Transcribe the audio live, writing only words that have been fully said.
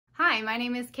Hi, my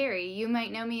name is Carrie. You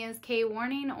might know me as Kay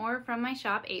Warning or from my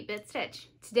shop 8-Bit Stitch.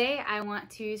 Today I want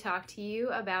to talk to you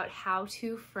about how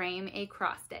to frame a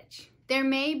cross stitch. There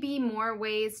may be more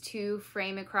ways to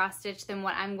frame a cross stitch than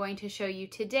what I'm going to show you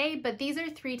today, but these are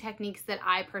 3 techniques that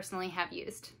I personally have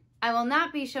used. I will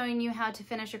not be showing you how to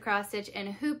finish a cross stitch in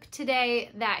a hoop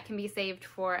today. That can be saved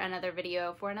for another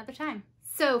video for another time.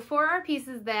 So for our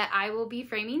pieces that I will be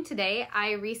framing today,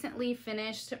 I recently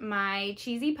finished my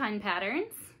cheesy pun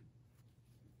patterns.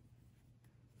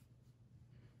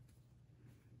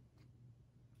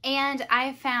 And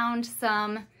I found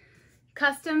some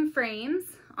custom frames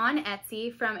on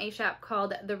Etsy from a shop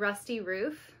called The Rusty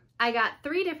Roof. I got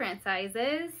 3 different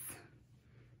sizes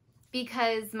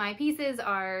because my pieces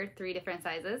are 3 different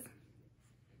sizes.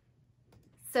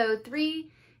 So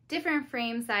 3 different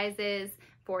frame sizes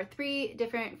for 3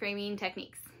 different framing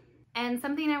techniques. And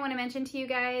something I want to mention to you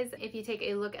guys, if you take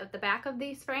a look at the back of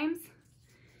these frames,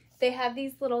 they have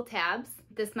these little tabs.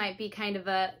 This might be kind of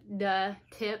a duh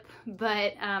tip,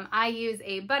 but I use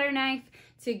a butter knife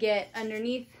to get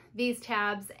underneath these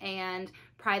tabs and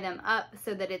pry them up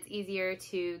so that it's easier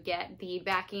to get the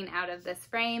backing out of this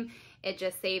frame. It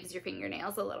just saves your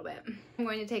fingernails a little bit. I'm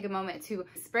going to take a moment to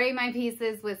spray my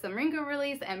pieces with some wrinkle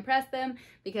release and press them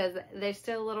because they're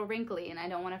still a little wrinkly and I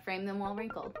don't want to frame them while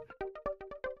wrinkled.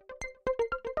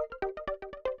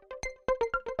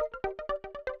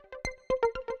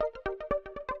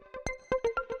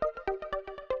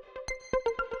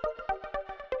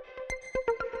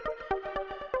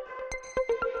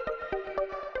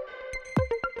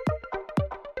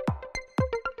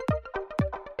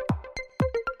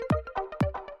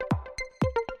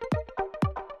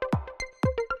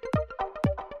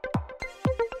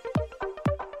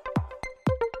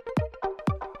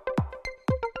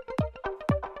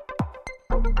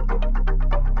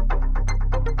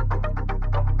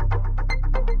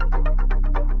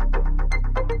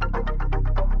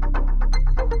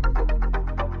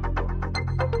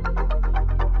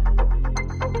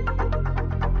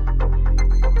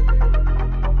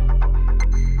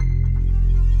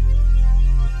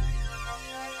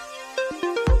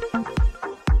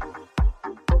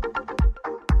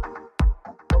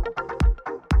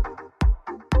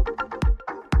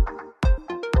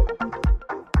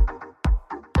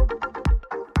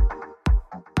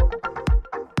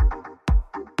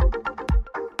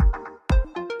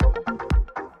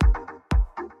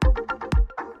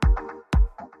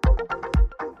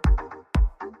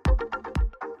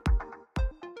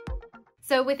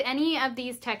 So with any of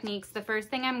these techniques, the first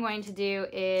thing I'm going to do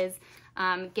is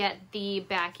get the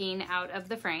backing out of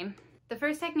the frame. The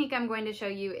first technique I'm going to show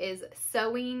you is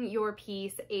sewing your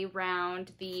piece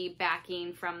around the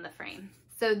backing from the frame.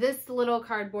 So this little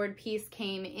cardboard piece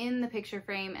came in the picture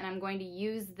frame and I'm going to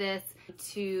use this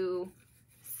to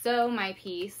sew my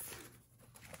piece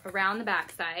around the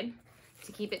back side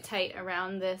to keep it tight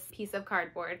around this piece of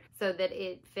cardboard so that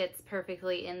it fits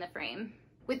perfectly in the frame.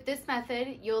 With this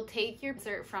method, you'll take your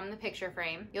insert from the picture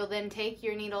frame. You'll then take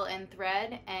your needle and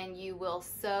thread and you will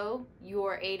sew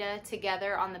your Aida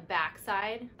together on the back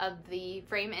side of the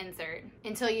frame insert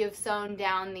until you've sewn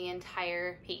down the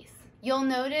entire piece. You'll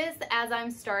notice as I'm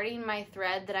starting my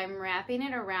thread that I'm wrapping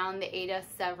it around the Aida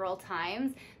several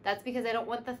times. That's because I don't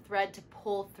want the thread to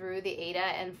pull through the Aida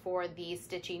and for the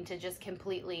stitching to just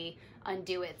completely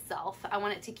undo itself. I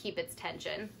want it to keep its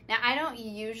tension. Now I don't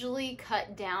usually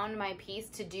cut down my piece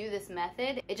to do this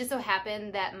method. It just so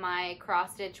happened that my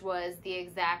cross stitch was the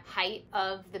exact height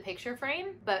of the picture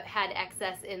frame but had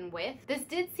excess in width. This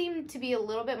did seem to be a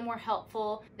little bit more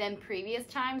helpful than previous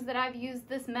times that I've used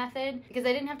this method because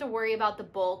I didn't have to worry about the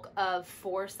bulk of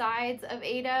 4 sides of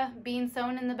Aida being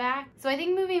sewn in the back. So I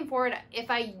think moving forward,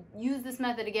 if I use this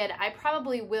method again, I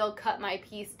probably will cut my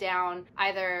piece down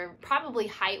either probably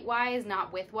height-wise,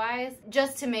 not width-wise,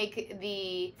 just to make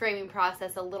the framing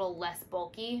process a little less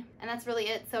bulky. And that's really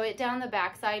it. Sew it down the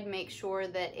back side, make sure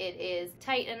that it is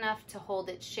tight enough to hold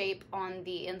its shape on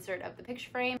the insert of the picture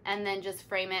frame, and then just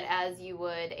frame it as you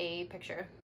would a picture.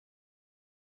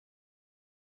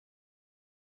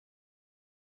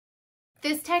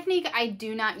 This technique I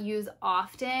do not use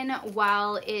often.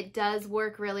 While it does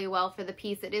work really well for the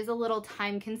piece, it is a little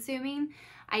time consuming.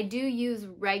 I do use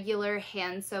regular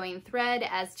hand sewing thread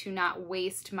as to not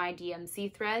waste my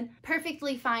DMC thread.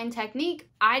 Perfectly fine technique.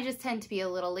 I just tend to be a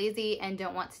little lazy and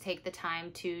don't want to take the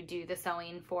time to do the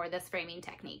sewing for this framing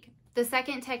technique. The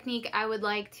second technique I would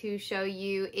like to show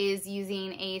you is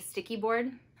using a sticky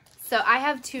board. So I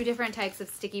have 2 different types of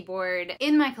sticky board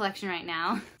in my collection right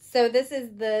now. So this is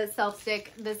the self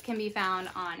stick. This can be found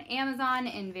on Amazon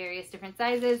in various different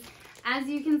sizes. As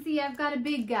you can see, I've got a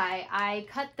big guy. I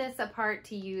cut this apart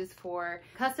to use for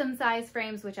custom size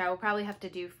frames, which I will probably have to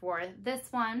do for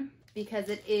this one because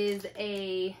it is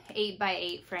a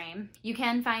 8x8 frame. You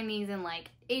can find these in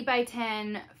like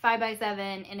 8x10,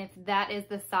 5x7, and if that is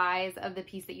the size of the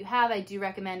piece that you have, I do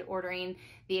recommend ordering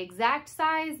the exact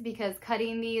size because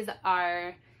cutting these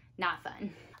are not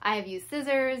fun. I have used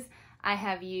scissors. I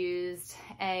have used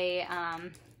a,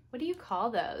 what do you call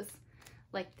those?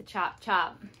 Like the chop,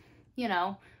 you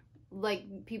know, like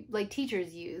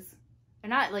teachers use. They're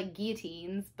not like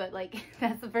guillotines, but like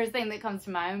that's the first thing that comes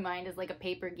to my mind is like a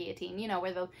paper guillotine, you know,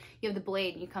 where you have the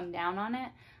blade and you come down on it.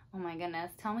 Oh my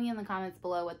goodness. Tell me in the comments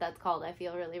below what that's called. I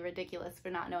feel really ridiculous for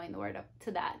not knowing the word up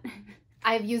to that.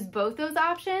 I've used both those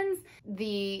options.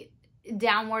 The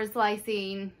downward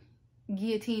slicing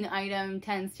guillotine item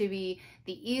tends to be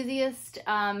the easiest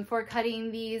for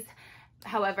cutting these.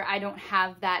 However, I don't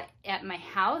have that at my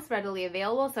house readily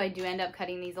available, so I do end up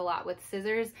cutting these a lot with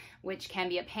scissors, which can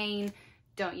be a pain.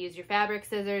 Don't use your fabric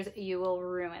scissors, you will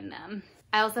ruin them.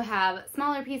 I also have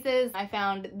smaller pieces. I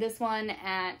found this one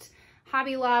at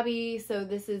Hobby Lobby, so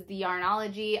this is the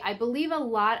Yarnology. I believe a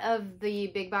lot of the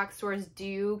big box stores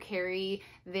do carry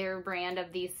their brand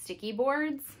of these sticky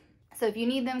boards. So if you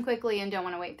need them quickly and don't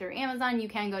want to wait through Amazon, you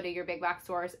can go to your big box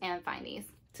stores and find these.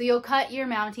 So you'll cut your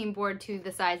mounting board to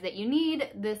the size that you need.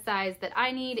 The size that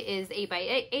I need is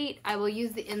 8x8. I will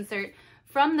use the insert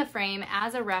from the frame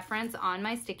as a reference on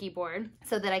my sticky board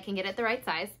so that I can get it the right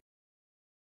size.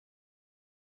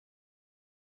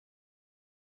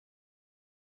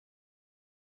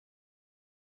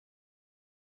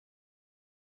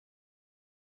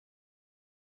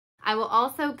 I will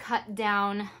also cut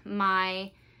down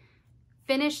my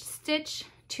finished stitch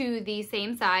to the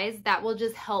same size. That will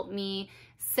just help me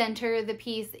center the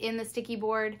piece in the sticky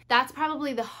board. That's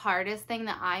probably the hardest thing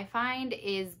that I find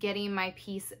is getting my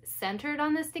piece centered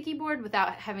on the sticky board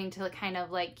without having to kind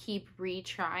of like keep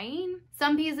retrying.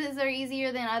 Some pieces are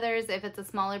easier than others. If it's a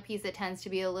smaller piece, it tends to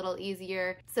be a little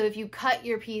easier. So if you cut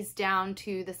your piece down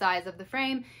to the size of the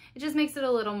frame, it just makes it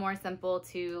a little more simple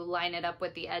to line it up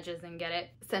with the edges and get it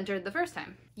centered the first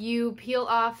time. You peel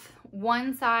off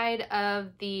one side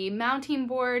of the mounting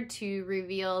board to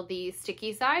reveal the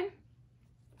sticky side.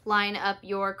 Line up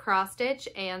your cross stitch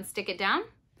and stick it down,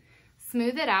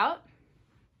 smooth it out,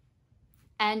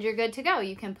 and you're good to go.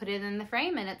 You can put it in the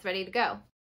frame and it's ready to go.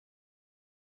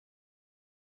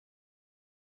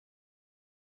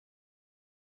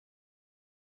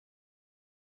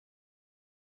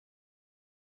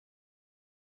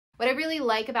 What I really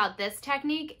like about this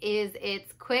technique is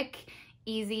it's quick,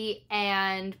 easy,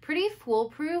 and pretty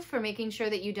foolproof for making sure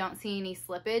that you don't see any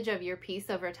slippage of your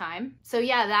piece over time. So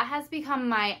yeah, that has become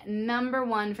my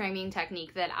 #1 framing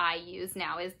technique that I use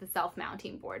now is the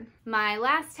self-mounting board. My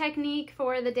last technique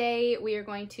for the day we are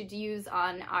going to use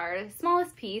on our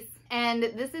smallest piece. And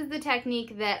this is the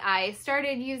technique that I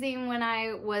started using when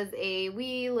I was a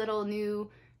wee little new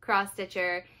cross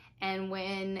stitcher. And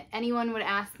when anyone would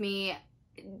ask me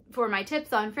for my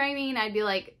tips on framing, I'd be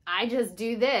like, I just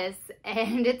do this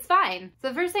and it's fine. So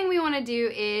the first thing we want to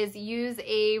do is use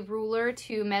a ruler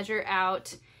to measure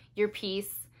out your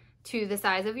piece to the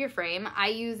size of your frame. I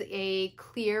use a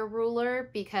clear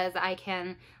ruler because I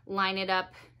can line it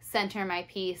up, center my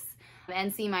piece,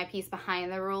 and see my piece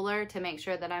behind the ruler to make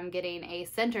sure that I'm getting a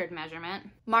centered measurement.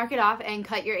 Mark it off and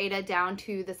cut your Aida down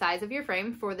to the size of your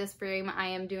frame. For this frame, I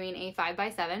am doing a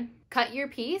 5x7. Cut your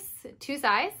piece to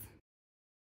size.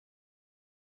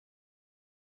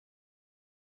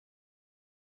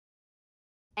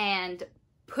 And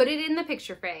put it in the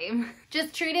picture frame.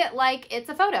 Just treat it like it's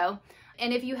a photo.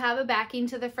 And if you have a backing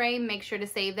to the frame, make sure to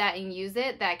save that and use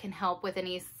it. That can help with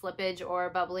any slippage or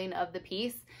bubbling of the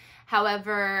piece.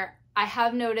 However, I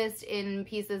have noticed in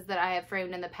pieces that I have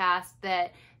framed in the past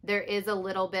that there is a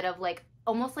little bit of like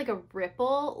almost like a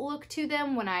ripple look to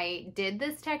them when I did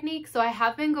this technique. So I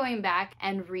have been going back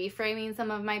and reframing some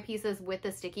of my pieces with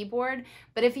the sticky board.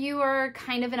 But if you are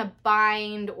kind of in a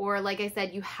bind, or like I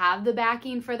said, you have the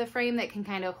backing for the frame that can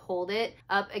kind of hold it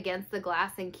up against the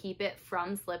glass and keep it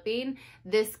from slipping,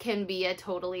 this can be a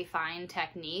totally fine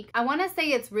technique. I want to say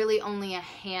it's really only a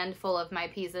handful of my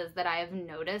pieces that I have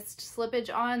noticed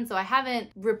slippage on. So I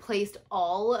haven't replaced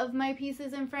all of my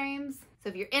pieces in frames. So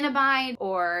if you're in a bind,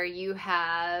 or you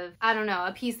have, I don't know,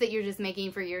 a piece that you're just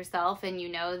making for yourself and you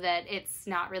know that it's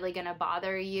not really gonna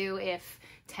bother you if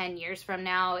 10 years from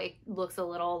now it looks a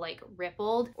little like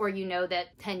rippled, or you know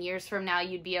that 10 years from now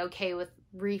you'd be okay with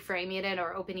reframing it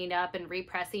or opening it up and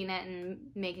repressing it and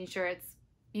making sure it's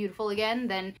beautiful again,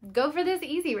 then go for this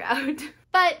easy route.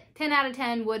 But 10 out of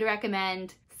 10 would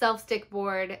recommend self-stick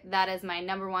board. That is my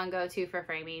 #1 go-to for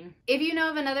framing. If you know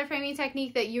of another framing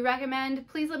technique that you recommend,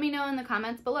 please let me know in the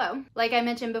comments below. Like I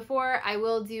mentioned before, I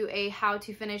will do a how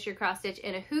to finish your cross stitch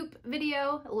in a hoop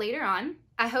video later on.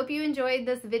 I hope you enjoyed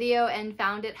this video and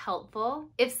found it helpful.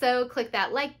 If so, click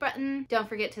that like button. Don't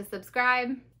forget to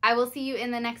subscribe. I will see you in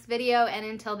the next video, and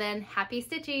until then, happy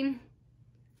stitching!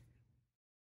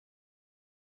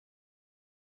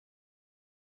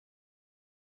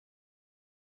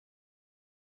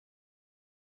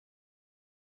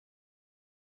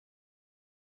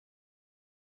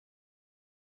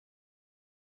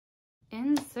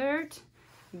 Insert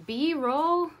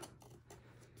B-roll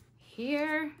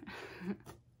here.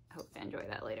 I hope I enjoy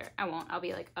that later. I won't. I'll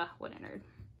be like, what a nerd.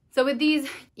 So with these,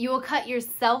 you will cut your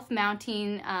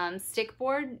self-mounting stick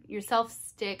board, your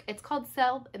self-stick. It's called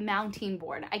self-mounting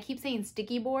board. I keep saying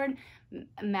sticky board,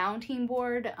 mounting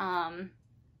board,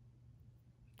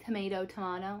 tomato,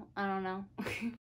 I don't know.